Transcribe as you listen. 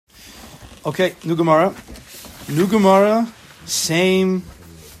Okay, new Gemara. New Gemara, same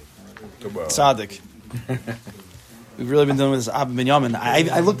tzaddik. We've really been dealing with this Abba Ben Yamin.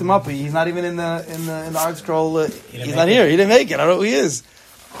 I looked him up. He's not even in the art scroll. He's not here. He didn't make it. I don't know who he is.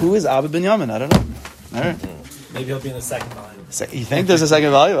 Who is Abba Ben Yamin? I don't know. All right. Maybe he'll be in the second volume. You think there's a second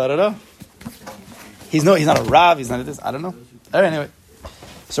volume? I don't know. He's not a Rav. He's not a this. I don't know. All right. Anyway,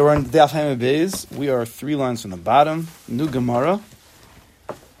 so we're in Daf Hamid Beis. We are 3 lines from the bottom. New Gemara.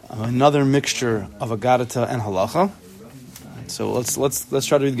 Another mixture of Agadata and Halacha. So let's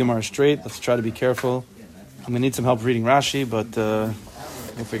try to read the Gemara straight. Let's try to be careful. I'm going to need some help reading Rashi, but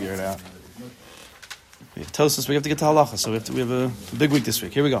we'll figure it out. We have Tosas, we have to get to Halacha, so we have a big week this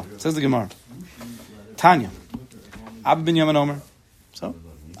week. Here we go. It says the Gemara. Tanya. Abba Ben Yamin Omer. So,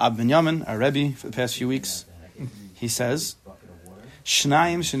 Abba Ben Yamin, our Rebbe for the past few weeks, he says,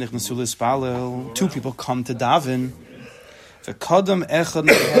 Shnayim shenichnasu lispalel. 2 people come to daven. V'kodam echad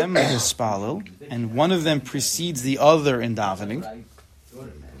mehem lispalel, and one of them precedes the other in davening.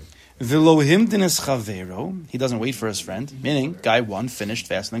 V'lo himdin es chavero. He doesn't wait for his friend, meaning guy 1 finished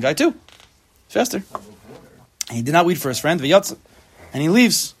faster than guy 2. Faster. And he did not wait for his friend, v'yatsa, and he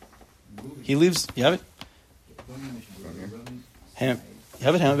leaves. He leaves. You have it? You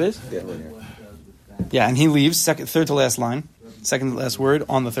have it, Hamid? Yeah, and he leaves, third to last line, second to last word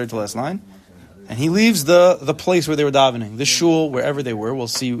on the third to last line. And he leaves the place where they were davening, the shul, wherever they were. We'll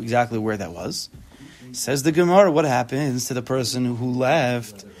see exactly where that was. Says the Gemara, what happens to the person who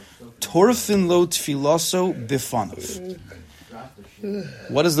left? Torfin lo tfiloso bifanov.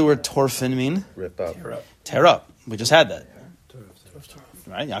 What does the word torfin mean? Rip up. Tear up. We just had that.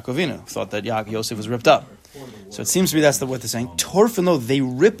 Right? Yaakovinu thought that Yosef was ripped up. So it seems to be that's what they're saying. Torfin lo, they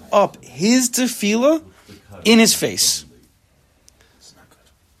rip up his tefillah in his face.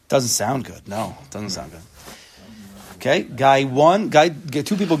 Doesn't sound good. No, it doesn't sound good. Okay,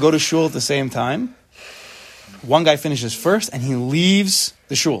 2 people go to shul at the same time. One guy finishes first, and he leaves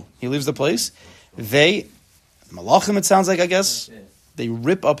the shul. He leaves the place. Malachim, it sounds like, I guess, they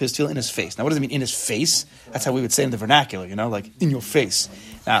rip up his tefillah in his face. Now, what does it mean, in his face? That's how we would say in the vernacular, like, in your face.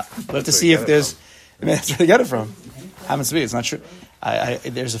 Now, we'll have to see if there's... that's where they get it from. Happens to be. It's not true.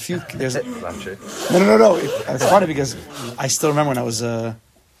 There's a few... Not true. No. It's funny because I still remember when I was...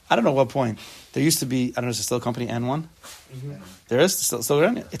 I don't know what point. There used to be, I don't know, is there still a company, N1? Mm-hmm. There is? Still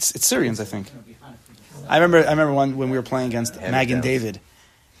around? It's Syrians, I think. I remember when we were playing against Mag and David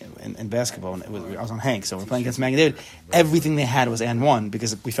in basketball, and I was on Hank, so we were playing against Mag and David. Everything they had was N1,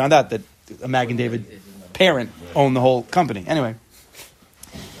 because we found out that a Mag and David parent owned the whole company. Anyway.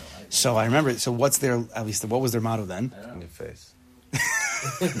 So I remember, what was their motto then? In your face.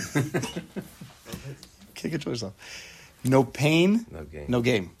 Can't control yourself. No pain, no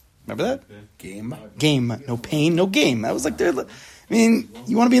game. Remember that? Game. No pain, no game. That was like you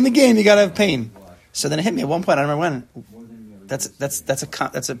want to be in the game, you got to have pain. So then it hit me at one point. I don't remember when. That's a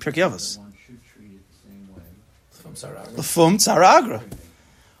Pirkei Avos. L'fum tzara agra.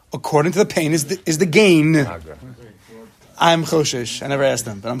 According to the pain is the gain. I'm choshesh. I never asked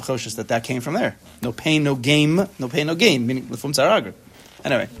them, but I'm choshesh that came from there. No pain, no game. No pain, no gain. Meaning l'fum tzara agra.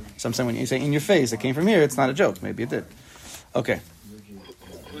 Anyway, so I'm saying when you say in your face, it came from here. It's not a joke. Maybe it did. Okay.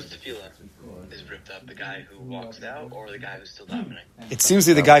 Who's the tefillah is ripped up? The guy who walks out or the guy who's still davening? It seems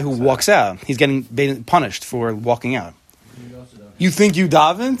to be the guy who walks out. He's getting punished for walking out. You think you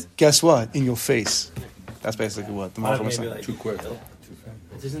davened? Guess what? In your face. That's basically what the Malachim was saying. Too quick.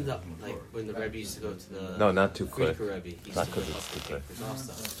 Isn't that like when the Rebbe used to go to the... No, not too quick. Rebbe, not because it's too quick.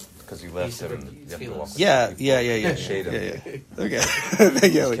 Because you left him and you have to walk. Yeah. Shade him. Yeah. Okay.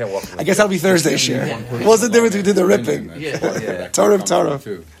 I guess that'll be Thursday share. What's the difference between the ripping? Yeah. Torah.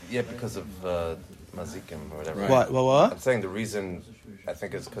 Yeah, because of mazikim or whatever. What? I'm saying the reason, I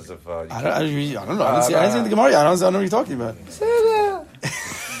think, is because of... I don't know. I didn't see the Gemara. I don't know what you're talking about.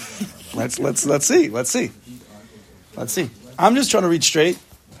 Let's see. I'm just trying to read straight.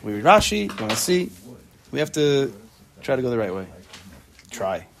 We read Rashi. You want to see? We have to try to go the right way.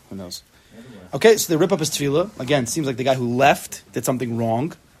 Try. Who knows? Okay, so they rip up his tefillah. Again, it seems like the guy who left did something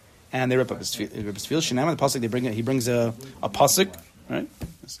wrong, and they rip up his tefillah. Shinam, the pasuk he brings a pasuk, right,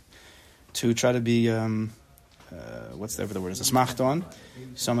 to try to be what's the word? It's a smachton,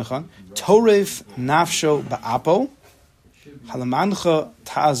 samachan. Torev nafsho ba'apo, halamancha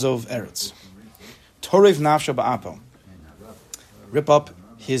ta'azov eretz. Torev nafsho ba'apo. Rip up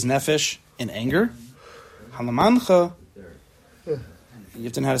his nefesh in anger. Halamancha. You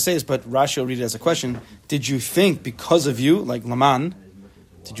have to know how to say this, but Rashi will read it as a question. Did you think because of you, like Laman,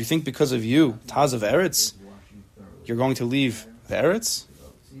 did you think because of you, Taz of Eretz, you're going to leave the Eretz?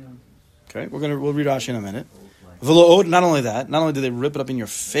 Okay, we'll read Rashi in a minute. Not only that, not only do they rip it up in your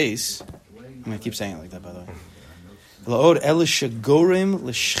face, I'm going to keep saying it like that, by the way. La'od el shegorim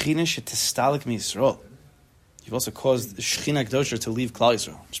l'shchina shetistalik miYisrael. You've also caused the Shechina Kedosha to leave Klal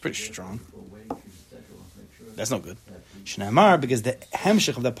Yisrael. It's pretty strong. That's no good. Shneimar, because the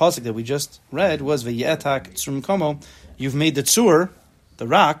hemshich of that pasuk that we just read was V'yetak tzur mikomo. You've made the tzur, the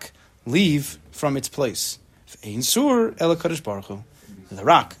rock, leave from its place. V'ein tzur el HaKadosh Baruch Hu. The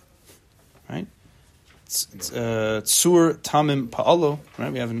rock, right? Tzur tamim pa'alo.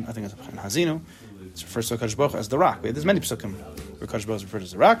 Right? We have, I think it's in Hazinu. It refers to HaKadosh Baruch Hu as the rock. There's many psukim where HaKadosh Baruch Hu is referred to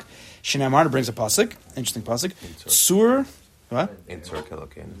as the rock. Shneimar brings a pasuk, interesting pasuk. Tzur, what? Ein tzur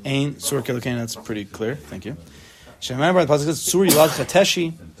kelokein. Ein tzur kelokein. That's pretty clear. Thank you. Shneimar, the pasuk says, Tzur yiladcha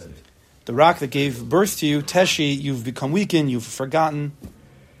teshi. The rock that gave birth to you, teshi, you've become weakened, you've forgotten.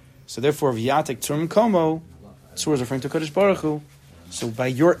 So therefore, v'yatek tzur mikomo, tzur is referring to HaKadosh Baruch Hu. So by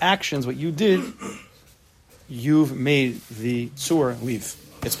your actions, what you did, you've made the tzur leave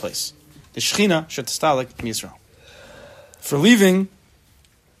its place. The Shechina shetistalik miYisrael. For leaving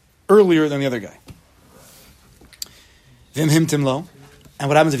earlier than the other guy. Vim him timlo. And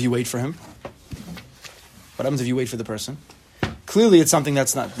what happens if you wait for him? What happens if you wait for the person? Clearly it's something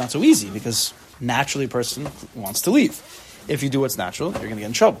that's not so easy, because naturally a person wants to leave. If you do what's natural, you're going to get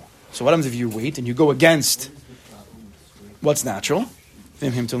in trouble. So what happens if you wait and you go against what's natural?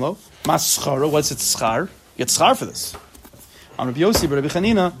 Vim him timlo. Mas schara, what's its schar? You get schar for this. On Rabbi Yossi, Rabbi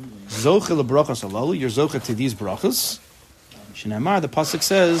Chanina, zoche lebrachas alalu, you're zoche to these brachas. Shneimar, the pasuk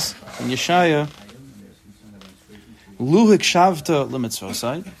says in Yeshaya, Lu hikshavta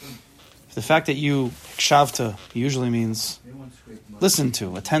lemitzvosai. The fact that you hikshavta usually means listen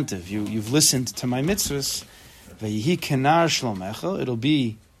to, attentive. You've listened to my mitzvahs. Veyihi kenar shlomecha. It'll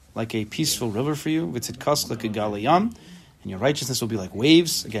be like a peaceful river for you. V'tzidkas l'kegal yam, and your righteousness will be like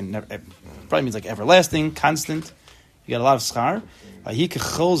waves. Again, probably means like everlasting, constant. You get a lot of schar. Vayihi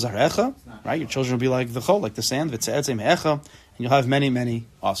kechol zarecha. Right, your children will be like the chol, like the sand. V'tze'etzei me'echa, and you'll have many, many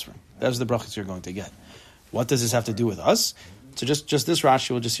offspring. Those are the brachas you're going to get. What does this have to do with us? So just this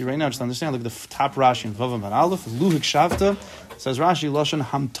Rashi, we'll just see right now, just understand. Look at the top Rashi in Vavam and Aleph. Lu hikshavta, says Rashi, Lashon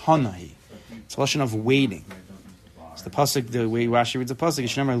hamtanahi. It's a Lashon of waiting. It's the pasuk, the way Rashi reads the pasuk,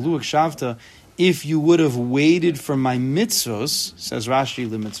 Yishnamar Lu hikshavta, if you would have waited for my mitzvos, says Rashi,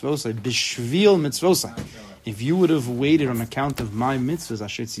 the mitzvosai, bishvil mitzvosai. If you would have waited on account of my mitzvahs,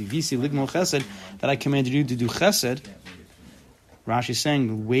 asher tzivisi ligmol chesed, that I commanded you to do chesed, Rashi is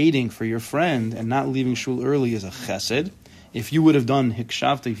saying waiting for your friend and not leaving shul early is a chesed. If you would have done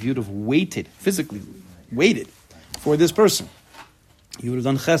hikshavta, if you would have waited, physically waited for this person, you would have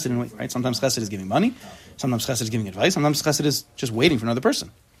done chesed. And right? Sometimes chesed is giving money, sometimes chesed is giving advice, sometimes chesed is just waiting for another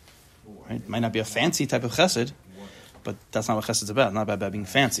person. Right? It might not be a fancy type of chesed, but that's not what chesed is about. It's not about being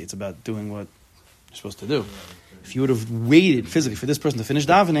fancy. It's about doing what you're supposed to do. If you would have waited physically for this person to finish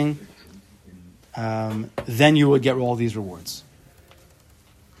davening, then you would get all these rewards.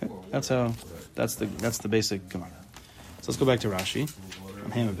 Okay? That's the basic Gemara. So let's go back to Rashi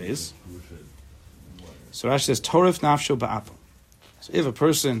on Hema Beis. So Rashi says, Torif nafsho ba'apel. So if a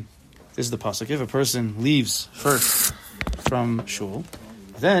person, this is the pasuk, if a person leaves first from shul,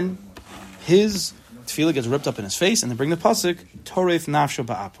 then his tefillah gets ripped up in his face, and they bring the pasuk, Torif nafsho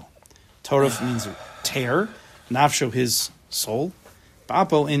ba'apel. Torif means tear, nafsho his soul,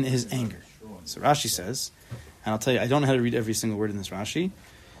 ba'apel in his anger. So Rashi says, and I'll tell you, I don't know how to read every single word in this Rashi. He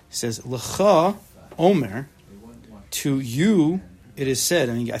says, L'cha omer, to you, it is said,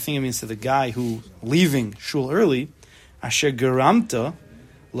 I think it means to the guy who leaving shul early, asher geramta,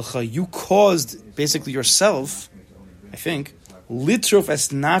 l'cha, you caused basically yourself, I think, litrof es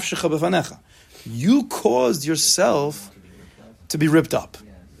nafshecha befanecha. You caused yourself to be ripped up.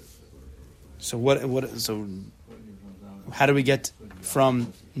 So so how do we get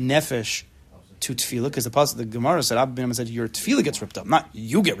from nefesh to tefillah? Because the Gemara said, Abba Ben said, your tefillah gets ripped up, not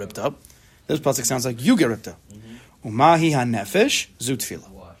you get ripped up. This pasuk sounds like you get ripped up. Umahi ha-nefesh zu tefillah.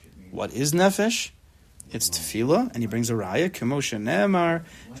 What is nefesh? It's tefillah, and he brings a raya, k'moshe ne'emar,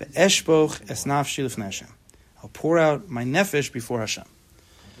 ve'eshboch es nafshi lifnei Hashem. I'll pour out my nefesh before Hashem.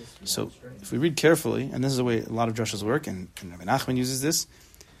 So, if we read carefully, and this is the way a lot of drushes work, and Rabbi Nachman uses this,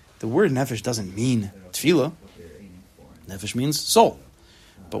 the word nefesh doesn't mean tefillah. Nefesh means soul.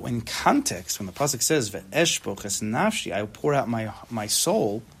 But in context, when the pasuk says, ve'eshboch es nafshi, I will pour out my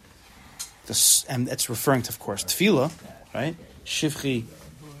soul, and it's referring to, of course, tefillah, right? Shivchi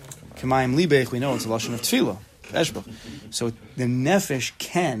k'mayim libech, we know it's a lashon of tefillah, eshbach. So the nefesh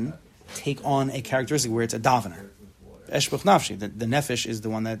can take on a characteristic where it's a davener. Eshbach nafshi, the nefesh is the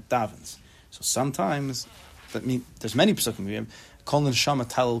one that davens. So sometimes, there's many psukim. We have kol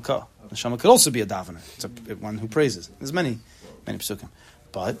neshama talil ka. Neshama could also be a davener. It's one who praises. There's many psukim.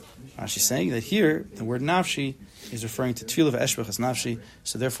 But Rashi's saying that here the word nafshi is referring to tefillah v'eshbach nafshi.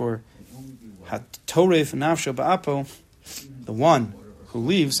 So therefore, hatoref nafsho ba'apo, the one who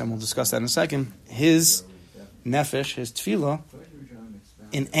leaves, and we'll discuss that in a second, his nefesh, his tefillah,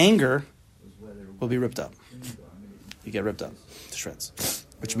 in anger, will be ripped up. You get ripped up to shreds,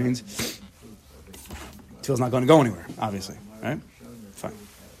 which means tefillah's not going to go anywhere. Obviously, right? Fine.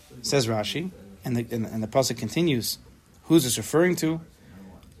 Says Rashi, and the pasuk continues. Who's this referring to?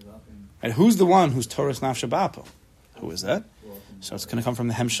 And who's the one who's Torah's nafshe ba'apo? Who is that? So it's going to come from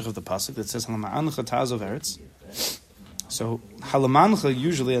the hemshech of the pasuk that says Halamancha tazov eretz. So Halamancha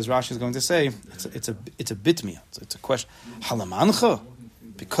usually, as Rashi is going to say, it's a bitmia. It's a question. Halamancha,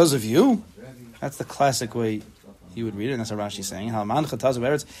 because of you. That's the classic way you would read it, and that's what Rashi is saying. Halamancha tazov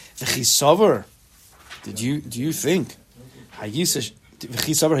eretz v'chisavar. Do you think?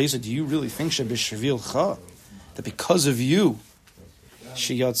 Do you really think that because of you,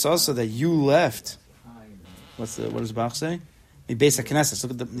 Shiyatzasa, that you left? What does the Bach say? Look at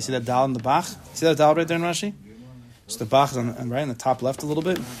you see that dal in the Bach? See that dal right there in Rashi? So the Bach is right in the top left a little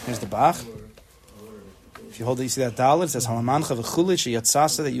bit. Here's the Bach. If you hold it, you see that dal. It says Halamancha v'chulit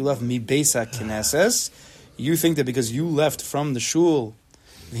Shiyatzasa, that you left mi beisa kineses. You think that because you left from the shul,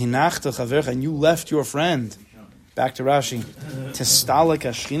 and you left your friend, back to Rashi, to stalik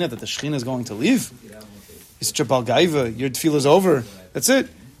Shechina, that the Shechina is going to leave. You're such a balgaiva. Your tefillah is over. That's it.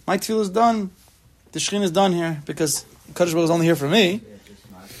 My tefillah is done. The Shechina is done here because Kadosh Baruch Hu is only here for me.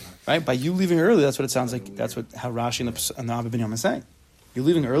 Right? By you leaving early, that's what it sounds like. That's how Rashi and the Abba Ben Yom is saying. You're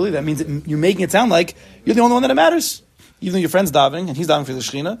leaving early. That means that you're making it sound like you're the only one that it matters. Even though your friend's davening and he's davening for the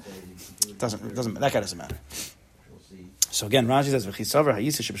Shechina, that guy doesn't matter. So again, Rashi says,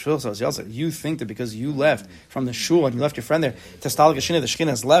 you think that because you left from the shul and you left your friend there, the Shechina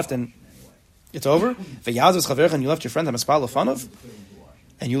has left and it's over? And you left your friend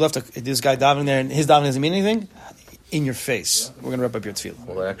and you left this guy davening there and his davening doesn't mean anything? In your face. We're going to rip up your tefillah.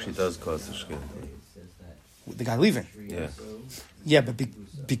 Well, it actually does cause the Shechina. The guy leaving? Yeah. Yeah, but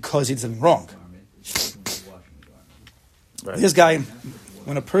because he did something wrong. Right. This guy,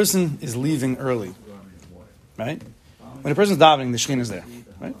 when a person is leaving early, right? When a person's davening, the Shechina is there,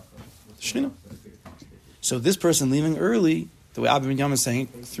 right? The Shechina. So this person leaving early, the way Abba Ben Yom is saying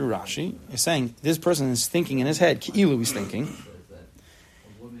through Rashi, is saying this person is thinking in his head, Ki'ilu is thinking,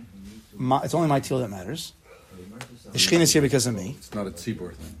 it's only my tefillah that matters. The Shechina is here because of me. It's not a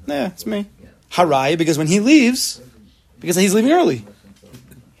tzibur thing. Yeah, it's me. Harai, because when he leaves, because he's leaving early.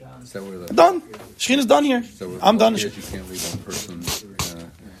 Is that where I'm done. Shechina is done here. I'm done. You can't leave one person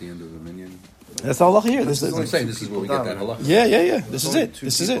at the end of the minyan. That's the halacha here. This is what I'm saying. This is where we get that halacha. Yeah. This is it.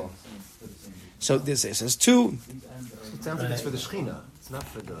 This is it. So this says two. It sounds like it's for the Shechina. It's not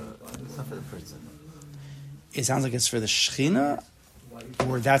for the person. It sounds like it's for the Shechina,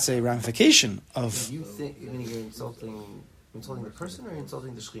 or that's a ramification of. You think you're insulting the person, or you're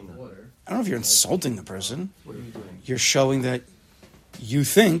insulting the Shechina? I don't know if you're insulting the person. What are you doing? You're showing that you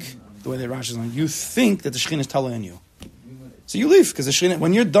think, the way that Rashi is on, you think that the Shechina is telling on you. So you leave, because the Shechina,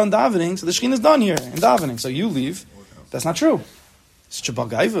 when you're done davening, so the Shechina is done here in davening. So you leave. That's not true. It's Chabal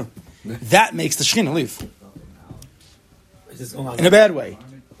Gaiva. That makes the Shechina leave. In a bad way.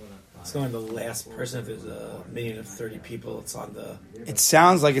 It's going on the last person. If there's a minyan of 30 people, it's on the. It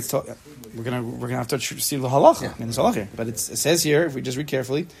sounds like it's. We're gonna have to see the halacha. Yeah. I mean, it's halacha. But it says here, if we just read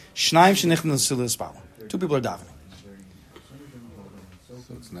carefully, Shnaim shenichnu l'sila l'spal. 2 people are davening.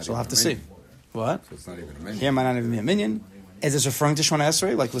 So we'll have to see. What? So it's not even a minyan. Here might not even be a minyan. Is this referring to Shemona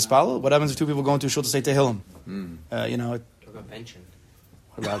Esrei, like l'spal? What happens if 2 people go into shul to say Tehillim? What about benching?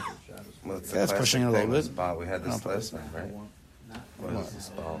 What about? Well, it's That's pushing it a little bit. Spal. We had this last time, right? What does the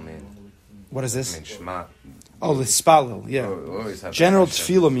spal mean? What is I this? mean, Shema. Oh, l'spal. Yeah. We always have General that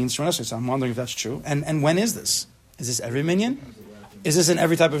question. tefillah means Shemona Esrei. So I'm wondering if that's true. And when is this? Is this every minyan? Is this in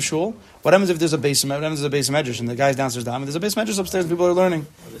every type of shul? What happens if there's a base? What happens if there's a base medrash and the guy's downstairs davening? There's a base medrash upstairs and people are learning.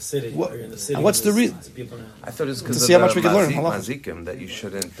 In the city. What- Or in the city. and what's the reason? I thought it's because To of see how much we the can learn, halacha. mazikim, that you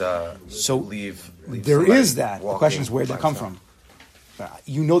shouldn't So, leave There somebody is that. The question is where did walking that come by from?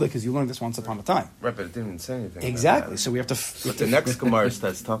 You know that because you learned this once upon a time. Right, but it didn't even say anything. Exactly. About that. So we have to. But the next Gemara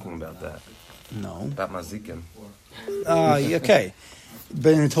starts talking about that. No. About mazikim. Okay.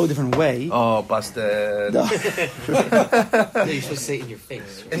 But in a totally different way. Oh, busted. No, you're supposed to say it in your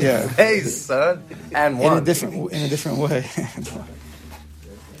face. Right? In your face, son. And In one. a different way.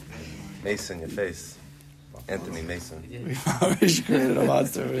 Mason, your face. Anthony Mason. We just created a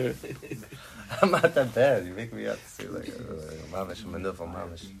monster over here. I'm not that bad. You make me out to see like mamish, manufal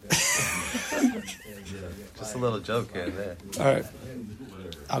mamish. Just a little joke here and there. All right.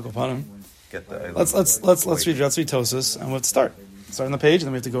 I'll go upon him. Get the. Let's read Tosus and we'll start. start on the page, and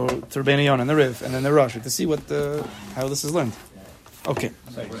then we have to go to Rabbeinu Yonah and the Riv, and then the Rosh to see how this is learned. Okay.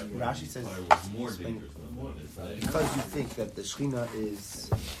 Sorry, Rashi says, because you think that the Shekhinah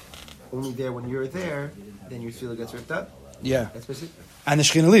is only there when you're there, then your tefillah gets ripped up? Yeah. That's basically? And the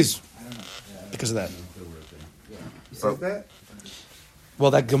Shekhinah leaves because of that. He says that?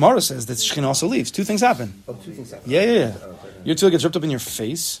 Well, that Gemara says that Shekhinah also leaves. Two things happen. Oh, two things happen. Yeah. Your tefillah gets ripped up in your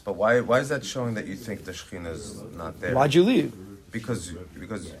face. But why is that showing that you think the Shekhinah is not there? Why'd you leave? Because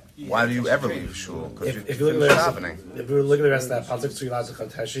why do you ever leave shul? Because If you look at davening. if we look at the rest of that pasuk Tzrilas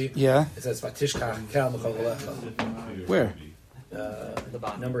Chateshi, Yeah. it says Vatishkach Kel Mechol Where?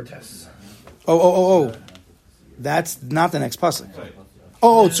 number tests. Oh. That's not the next pasuk.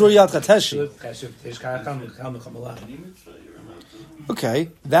 Tzuriyat Chateshi. Vatishkach Kel Mechol. Okay,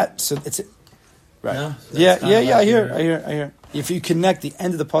 so it's right. No? Yeah. I hear. If you connect the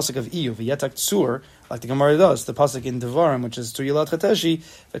end of the pasuk of Iyuv, Yetak Tzur, like the Gemara does, the pasuk in Devarim, which is Tzur Yilat Chateshi,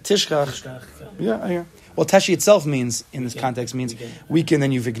 Vatishkach. Yeah, I hear. Well, Teshi itself means, in this context, means weakened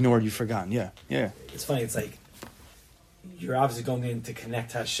and you've ignored, you've forgotten. Yeah. It's funny. It's like you're obviously going in to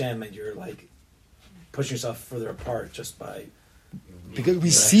connect to Hashem, and you're like pushing yourself further apart just by. Because we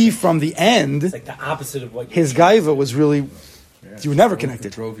see from the end, It's like the opposite of what his gaiva was really. You were never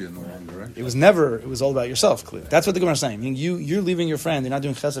connected. Drove you in the wrong direction. It was never. It was all about yourself. Clearly, that's what the Gemara is saying. I mean, you're leaving your friend. You're not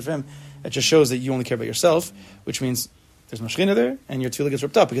doing chesed for him. It just shows that you only care about yourself, which means there's no shechina there, and your tefillah gets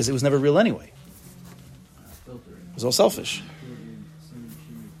ripped up because it was never real anyway. It was all selfish.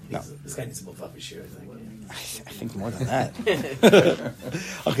 No, this guy needs to buff up his share. I think more than that.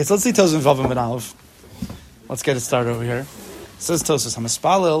 Okay, so let's see Tosfos Vav and Aleph. Let's get it started over here. It says Tosfos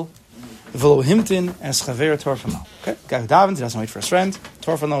Hamaspalil. V'lo himtin as chaver torfanal. Okay, guy who davens, he doesn't wait for his friend.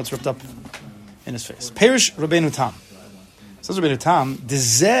 Torfanal, it's ripped up in his face. Perish Rabbeinu Tam. Says Rabbeinu Tam,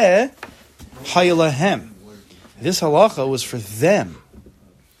 Dezeh hayalahem. This halacha was for them,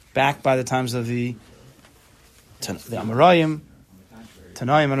 back by the times of the Amoraim, Tanaim.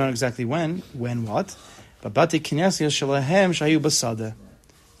 I don't know exactly when what, but Bati Kinesia Shalahem Shayu Basada.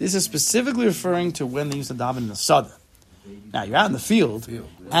 This is specifically referring to when they used to daven in the Sada. Now, you're out in the field,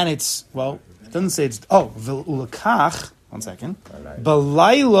 and it doesn't say it's, v'ulakach, 1 second,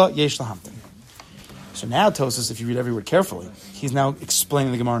 b'layla yesh lahamtin. So now, Tosfos, if you read every word carefully, he's now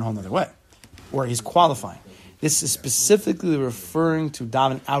explaining the Gemara in a whole other way, or he's qualifying. This is specifically referring to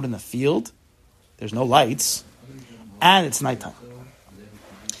davening out in the field. There's no lights, and it's nighttime.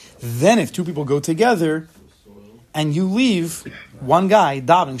 Then, if two people go together, and you leave one guy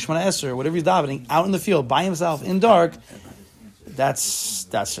davening Shemona Esrei, whatever he's davening, out in the field by himself in dark, that's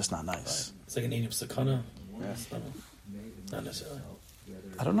just not nice. It's like an Einam Sakana. Not necessarily.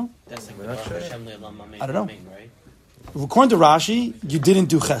 I don't know. That's like Hashem Le'elam Amen, I don't know. right? According to Rashi, you didn't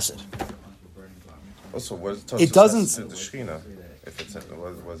do chesed. Also, It doesn't. To the Shekhinah, if it's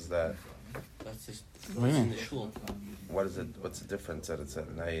was that. That's just What do you in mean? the shul. What is it? What's the difference that it's at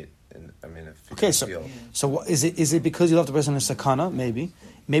night? And I mean, if you Okay, feel, so what, is it because you left the person in sakana? Maybe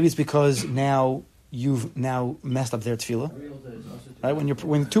it's because now you've messed up their tefillah. Right?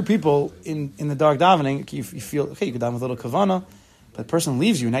 When two people in the dark davening, you feel okay. You could daven with a little kavana, but the person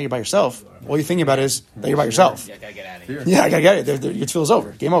leaves you. Now you're by yourself. All you're thinking about is that you're by yourself. Yeah, I gotta get out of here. Yeah, I gotta get it. Your tefillah's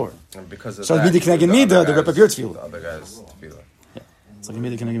over. Game over. and because of So that, the Keneged Mida, the rip up your tefillah. The other guy's tefillah. Yeah, it's like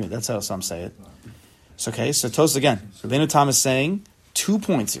Keneged Mida. That's how some say it. So okay, so Tosfos again. Rabbeinu Tam is saying 2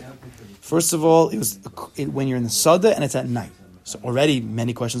 points here. First of all, when you're in the Sada and it's at night. So already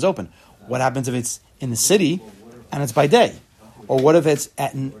many questions open. What happens if it's in the city and it's by day? Or what if it's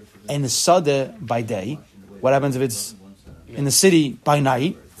in the Sada by day? What happens if it's in the city by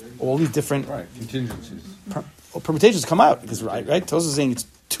night? All these different contingencies. Permutations come out. Because right? Tosfos is saying it's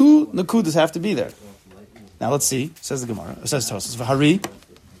 2 nakudas have to be there. Now let's see. Says the Gemara. It says Tosfos. V'hari.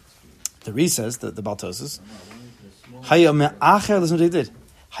 The Re says, the Baal Tosfos. Listen what they did.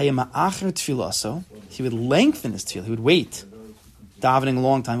 He would lengthen his tefillah. He would wait, davening a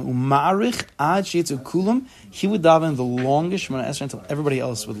long time. He would daven the longest Shemona Esrei until everybody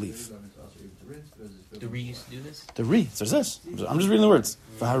else would leave. The Re used to do this? The Re says this. I'm just reading the words.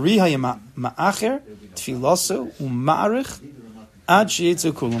 V'hari hayama'acher tfilaso u'ma'arich ad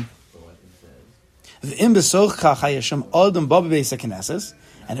sheyetzu kulam. V'im besochcha hayasham adam babi beis haKnesses.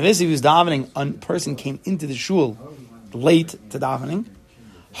 And if he was davening, a person came into the shul late to davening.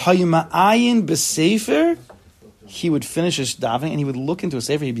 Hayima'ayin b'sefer, he would finish his davening and he would look into a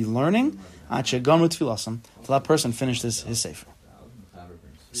sefer. He'd be learning until that person finished his sefer.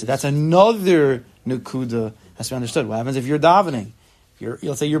 So that's another nukuda has to be understood. What happens if you're davening?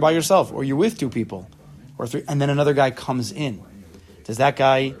 You'll say you're by yourself, or you're with 2 people, or 3, and then another guy comes in. Does that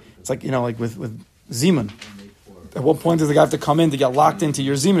guy? It's like like with Zeman. At what point does the guy have to come in to get locked into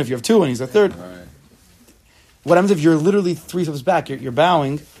your zeman if you have two and he's a third? Right. What happens if you're literally 3 steps back? You're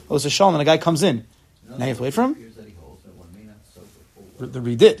bowing, oh, it's a shalom, and a guy comes in. Now you have to wait for him? The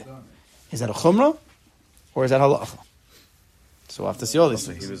Re did. Is that a chumrah? Or is that halacha? So we'll have to see all these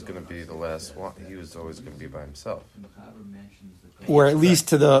So things. he was going to be the last one. He was always going to be by himself. Or at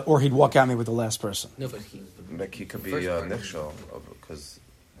least or he'd walk at me with the last person. No, but he. Like he could be nichshol because.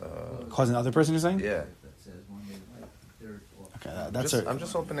 Causing the other person, you're saying? Yeah. Okay, that's it. I'm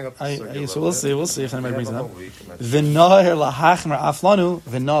just opening up. So we'll see. We'll see if anybody brings it up. V'nah V'nahir lahachmer aflanu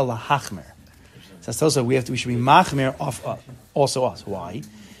v'nah lahachmer. Says Tosa, we should be machmer off also us. Why?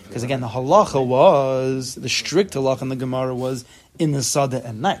 Because again, the halacha was the strict halacha in the Gemara was in the sada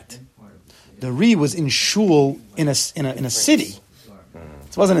at night. The Re was in shul in a city.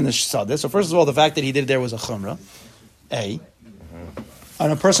 It wasn't in the sada. So first of all, the fact that he did it there was a chumrah. And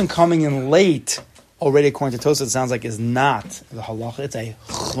a person coming in late, already according to Tosa, it sounds like is not the halacha. It's a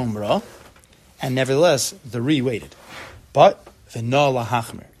chumrah, and nevertheless, the Re waited. But v'nah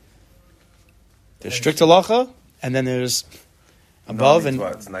lahachmer. There's strict halacha, and then there's above, and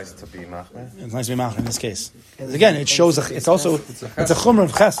it's nice to be machmer. it's nice to be machmer in this case. Again, it shows it's a chumrah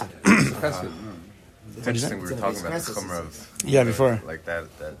of chesed. It's interesting we were talking about the chumrah of Before. like that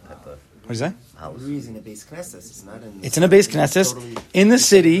type of What do you say? Re is in a base Knesset. It's not in. It's in a base Knesset in the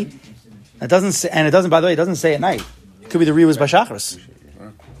city. It doesn't say, and it doesn't. By the way, it doesn't say at night. It could be the Re was by Shacharis.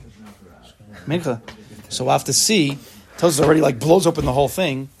 Mincha. So we'll have to see. Tosas already blows open the whole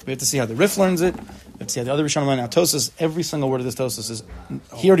thing. We have to see how the Rif learns it. We have to see how the other Rishonim learn. Now Tosas, every single word of this Tosas is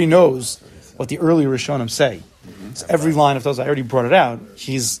he already knows what the earlier Rishonim say. So every line of Tosas, I already brought it out.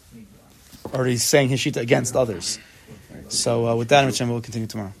 He's already saying his shita against others. So with that, Hashem, we'll continue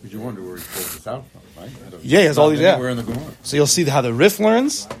tomorrow. But you wonder where he pulls this out from, right? Yeah, he has all these. Yeah. We're in the Gemara. So you'll see how the Rif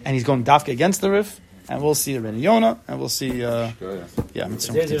learns, and he's going dafka against the Rif, and we'll see the Ben Yonah, and we'll see. Yeah,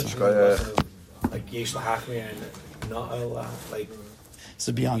 Mitzvah. Like yesh lahachmir and not like.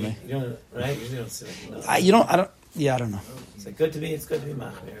 So beyond me. You don't right. You don't say like, no. I don't know. It's like good to be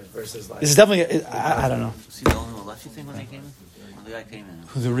machmir versus like. This is definitely. I don't know. See the only lefty thing when they came in? When the guy came in?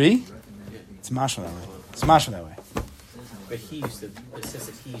 Who the Re? It's mashma that way. It's mashma that way. But he used to, it says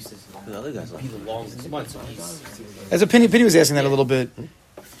that he used to the other guys be the longest one, so he's. As a Penny was asking that a little bit.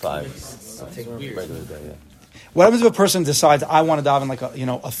 5 Weird. regular day. Yeah. What happens if a person decides I want to dive in like a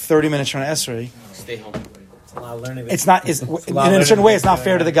 30-minute Shana Esrei? Stay home. It's a lot of learning. It's not. In a certain way, it's not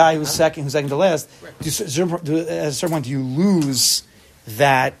fair to the guy who's second to last. At a certain point, do you lose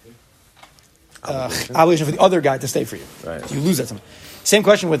that obligation for the other guy to stay for you? Right. Do you lose that something? Same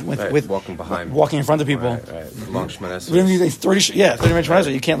question with walking behind, walking in front of people. Right. Long Shemana When you say 30 minutes Shana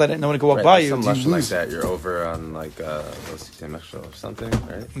Esrei, you can't let no one go walk by you. Some Do you lashon like lose? that, you're over on like or something,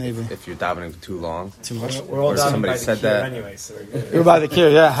 right? Maybe. If you're davening too long. Too much. We're all Or down somebody by the said kier that. anyway, so we're good. You're by the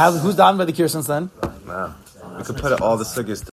kier, yeah. Who's down by the kier since then? Wow. We could put all the sugars